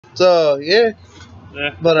So yeah,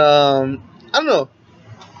 Yeah. but I don't know.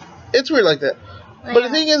 It's weird like that. But the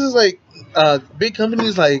thing is like big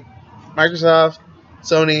companies like Microsoft,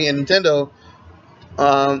 Sony, and Nintendo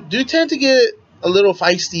do tend to get a little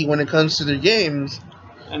feisty when it comes to their games.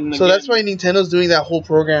 And So again, that's why Nintendo's doing that whole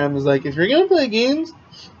program. Is like if you're gonna play games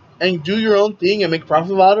and do your own thing and make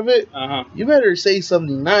profit out of it, you better say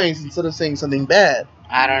something nice instead of saying something bad.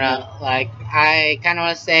 I don't know. Like, I kind of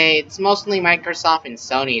want to say it's mostly Microsoft and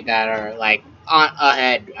Sony that are like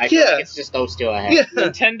ahead. I feel like it's just those two ahead. Yeah.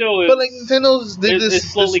 Nintendo is, but like Nintendo's did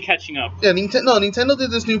is slowly catching up. Yeah, Nintendo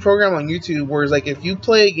did this new program on YouTube where it's like if you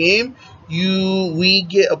play a game, we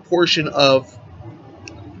get a portion of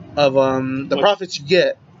the profits you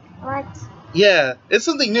get. What? Yeah, it's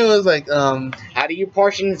something new. It's like how do you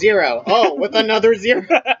portion 0? Oh, with another 0.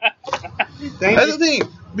 That's the thing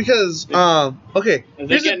because okay, if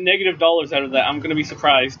they get negative dollars out of that, I'm gonna be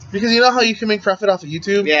surprised. Because you know how you can make profit off of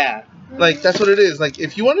YouTube? Yeah. Like that's what it is. Like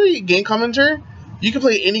if you want to be a game commenter, you can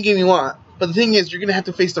play any game you want. But the thing is, you're gonna have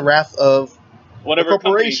to face the wrath of whatever the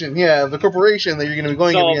corporation. Company. Yeah, the corporation that you're gonna be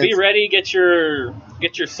going against. So be ready. Get your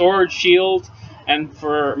sword, shield, and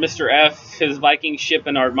for Mr. F, his Viking ship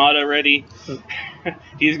and armada ready.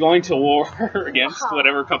 He's going to war against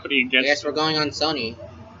whatever company against. I guess we're going on Sony.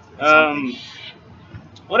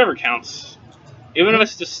 Whatever counts. Even if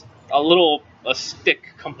it's just a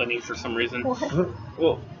stick company for some reason.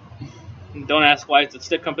 Well, don't ask why it's a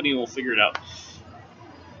stick company. We'll figure it out.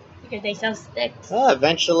 Because they sell sticks. Well,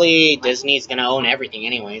 eventually Disney's gonna own everything,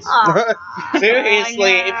 anyways.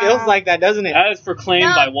 Seriously, it feels like that, doesn't it? That is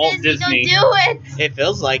proclaimed by Walt Disney. Don't do it. It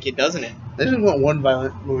feels like it, doesn't it? I just want one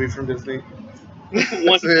violent movie from Disney. Yeah, me too.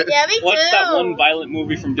 What's that one violent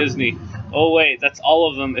movie from Disney? Oh wait, that's all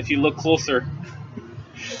of them. If you look closer.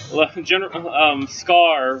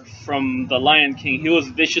 Scar from The Lion King, he was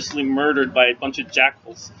viciously murdered by a bunch of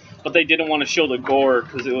jackals, but they didn't want to show the gore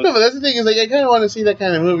because it was. No, but that's the thing is like I kind of want to see that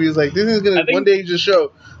kind of movie. It's like Disney's gonna one day just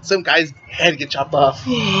show some guy's head get chopped off.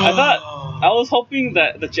 I was hoping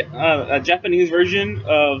that a Japanese version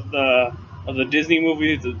of the Disney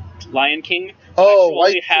movie, The Lion King. Oh,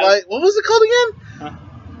 white. What was it called again?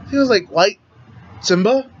 It was like White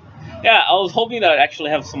Simba. Yeah, I was hoping that would actually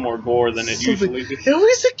have some more gore than it usually does. It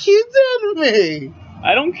was a kids anime.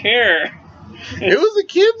 I don't care. It was a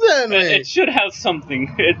kids anime. It should have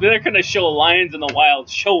something. If they're gonna show lions in the wild,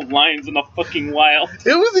 show lions in the fucking wild.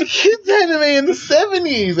 It was a kids anime in the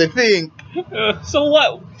 70s, I think. So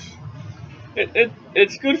what?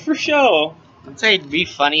 It's good for show. I'd say it'd be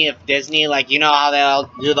funny if Disney, like, you know how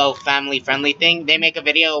they'll do the family-friendly thing? They make a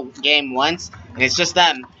video game once, and it's just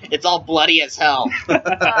them. It's all bloody as hell.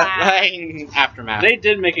 Like, Aftermath. They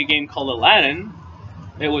did make a game called Aladdin.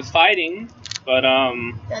 It was fighting, but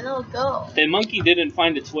the monkey didn't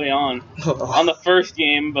find its way on the first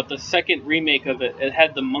game, but the second remake of it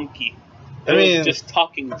had the monkey. It was just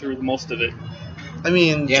talking through most of it. I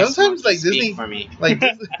mean, sometimes like Disney,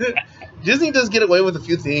 Disney does get away with a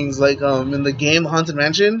few things. Like in the game Haunted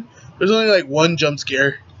Mansion, there's only like one jump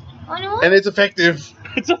scare, and it's effective.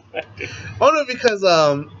 It's effective. Oh no, because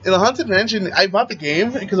in the Haunted Mansion, I bought the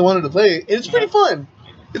game because I wanted to play it. It's pretty fun.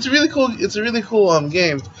 It's a really cool. It's a really cool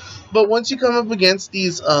game. But once you come up against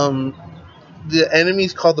these the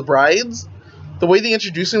enemies called the brides, the way they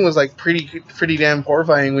introduced them was like pretty damn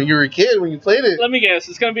horrifying when you were a kid when you played it. Let me guess.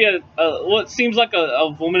 It's gonna be what seems like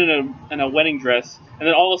a woman in a wedding dress, and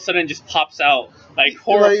then all of a sudden it just pops out like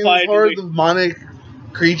horrified. Like, horror demonic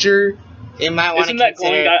creature. It might want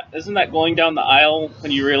Isn't that going down the aisle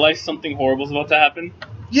when you realize something horrible is about to happen?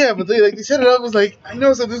 Yeah, but they set it up. Was like, I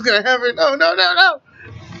know something's gonna happen. No.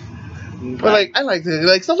 But like, I liked it.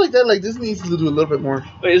 Like stuff like that. Like Disney needs to do a little bit more.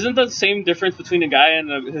 Wait, isn't the same difference between a guy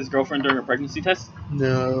and his girlfriend during a pregnancy test?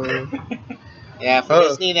 No. Yeah, for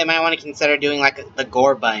Disney, they might want to consider doing like the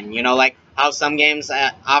gore button. You know, like how some games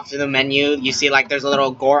after the menu, you see like there's a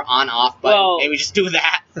little gore on/off button. Well, maybe just do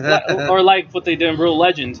that. Or like what they did in Brutal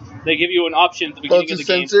Legends, they give you an option at the beginning of the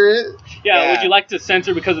game. Censor it? Yeah, would you like to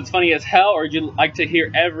censor because it's funny as hell, or would you like to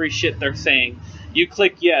hear every shit they're saying? You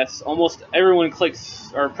click yes. Almost everyone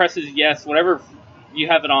clicks or presses yes, whatever you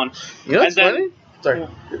have it on. You know what's funny? Sorry.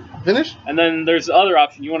 Finish? And then there's the other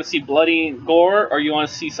option. You want to see bloody gore, or you want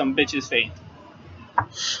to see some bitches faint?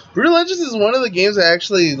 Brutal Legends is one of the games that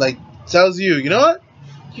actually like tells you, you know what?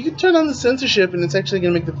 You can turn on the censorship, and it's actually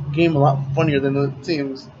gonna make the game a lot funnier than it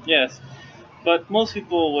seems. Yes, but most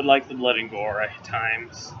people would like the blood and gore at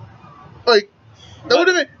times. Like that would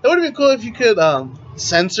have been cool if you could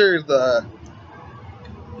censor the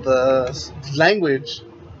language.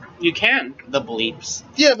 You can. The bleeps.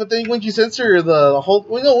 Yeah, but then once you censor the whole,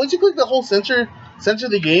 once you click the whole censor censor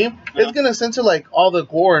the game, it's gonna censor like all the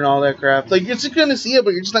gore and all that crap. Like you're just gonna see it,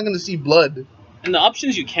 but you're just not gonna see blood. And the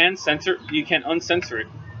options you can censor, you can uncensor it.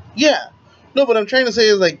 Yeah. No, what I'm trying to say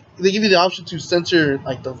is like they give you the option to censor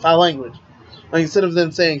like the foul language. Like instead of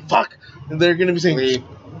them saying fuck, they're gonna be saying bleep.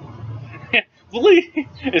 Bleep.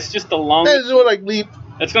 It's just the longest. That's what like bleep.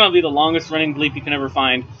 It's gonna be the longest running bleep you can ever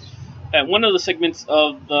find. And one of the segments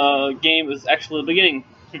of the game is actually the beginning.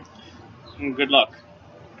 Good luck.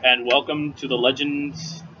 And welcome to the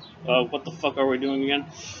Legends. What the fuck are we doing again?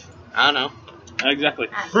 I don't know. Exactly.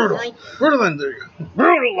 Brutal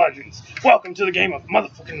Legends. Welcome to the game of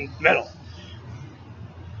motherfucking metal.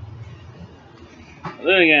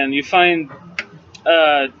 Then again, you find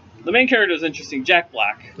the main character is interesting, Jack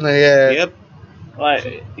Black. Yeah. Yep.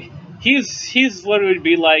 Like he's what it would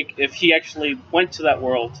be like if he actually went to that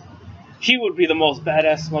world. He would be the most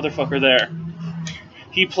badass motherfucker there.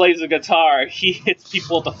 He plays the guitar. He hits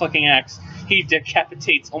people with the fucking axe. He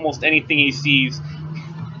decapitates almost anything he sees.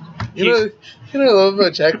 You know what I love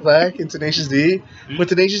about Jack Black and Tenacious D? When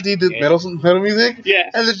Tenacious D did metal music? Yeah.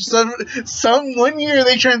 And then some one year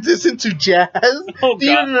they transitioned to jazz. Oh, Do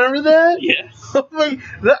you remember that? Yes. Like,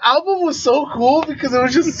 the album was so cool because it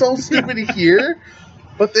was just so stupid to hear.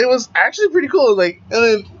 But it was actually pretty cool. Like, and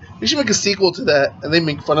then they should make a sequel to that, and they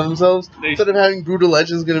make fun of themselves. Instead of having Brutal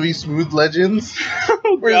Legends, it's gonna be Smooth Legends,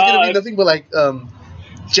 where it's gonna be nothing but like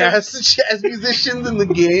jazz musicians in the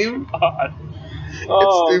game. God.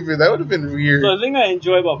 It's stupid. That would have been weird. The thing I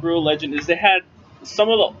enjoy about Brutal Legend is they had some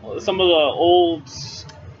of the old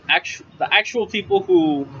actual people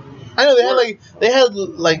who. I know they had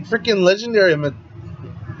freaking legendary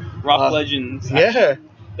rock legends. Yeah.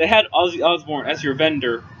 They had Ozzy Osbourne as your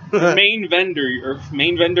vendor. main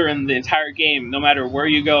vendor in the entire game, no matter where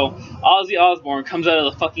you go. Ozzy Osbourne comes out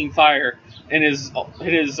of the fucking fire in his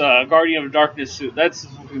Guardian of Darkness suit. That's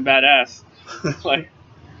fucking badass. Like,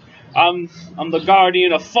 I'm the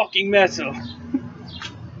Guardian of fucking metal.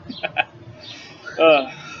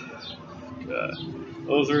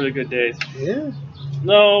 Those were really good days. Yeah.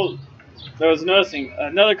 No, there was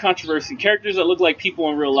another controversy. Characters that look like people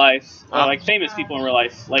in real life, like famous people in real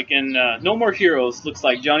life, like in No More Heroes, looks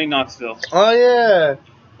like Johnny Knoxville. Oh yeah.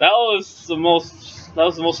 That was the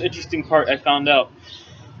most interesting part I found out.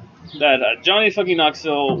 That Johnny fucking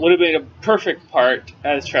Knoxville would have made a perfect part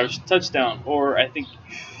as Travis Touchdown, or I think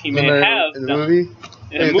he may have in the movie.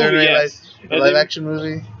 In a movie, yes. Live action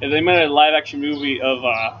movie. If they made a live action movie of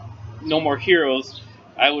No More Heroes,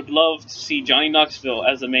 I would love to see Johnny Knoxville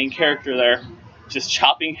as the main character there, just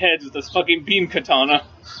chopping heads with his fucking beam katana.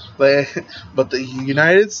 But the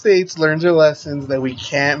United States learned their lessons that we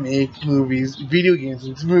can't make video games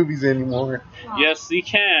into movies anymore. Yes, we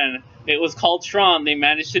can. It was called Tron. They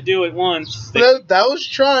managed to do it once. That was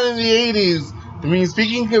Tron in the 80s. I mean,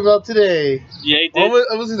 speaking about today. Yeah, it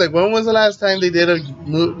did. When was the last time they did a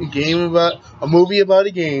movie about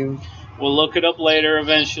a game? We'll look it up later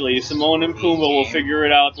eventually. Simone and Pumbaa will figure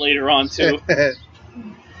it out later on too.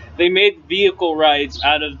 They made vehicle rides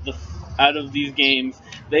out of these games.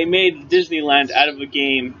 They made Disneyland out of a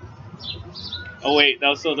game. Oh wait, that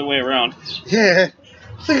was the other way around. Yeah.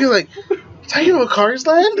 I think you're like, talking about Cars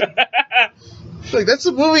Land? Like, that's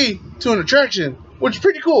a movie to an attraction, which is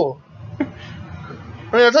pretty cool.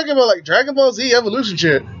 I mean, I'm talking about like Dragon Ball Z Evolution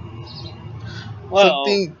shit. Well,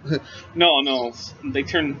 no. They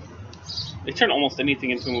turn almost anything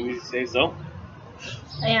into a movie these days, though.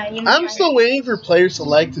 Yeah, I'm still waiting for Player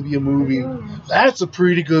Select to be a movie. That's a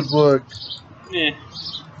pretty good book. Yeah,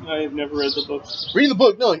 I've never read the book. Read the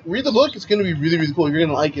book. No, read the book. It's going to be really, really cool. You're going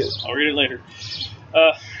to like it. I'll read it later.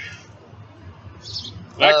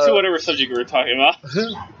 Back to whatever subject we were talking about.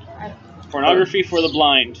 Pornography for the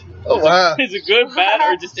blind. Oh, wow. Is it good, bad,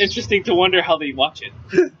 or just interesting to wonder how they watch it?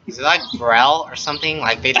 Is it like Braille or something?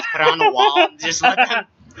 Like they just put it on the wall and just let them...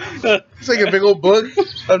 It's like a big old book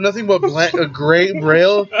of nothing but a gray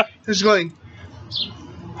braille. Just going,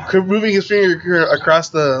 moving his finger across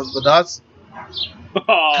the dots. Oh.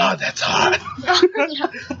 God, that's hot.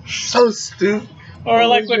 So stupid. Or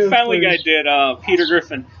like what Family Guy did, Peter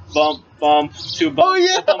Griffin. Bump, two bumps, oh,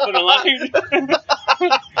 yeah. bump in a line.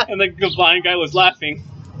 And the blind guy was laughing.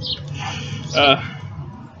 But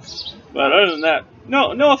other than that,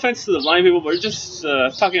 no offense to the blind people, but we're just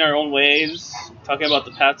talking our own ways, talking about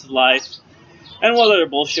the paths of life, and what other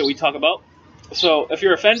bullshit we talk about. So if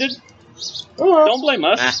you're offended, don't blame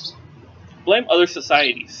us. Blame other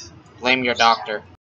societies. Blame your doctor.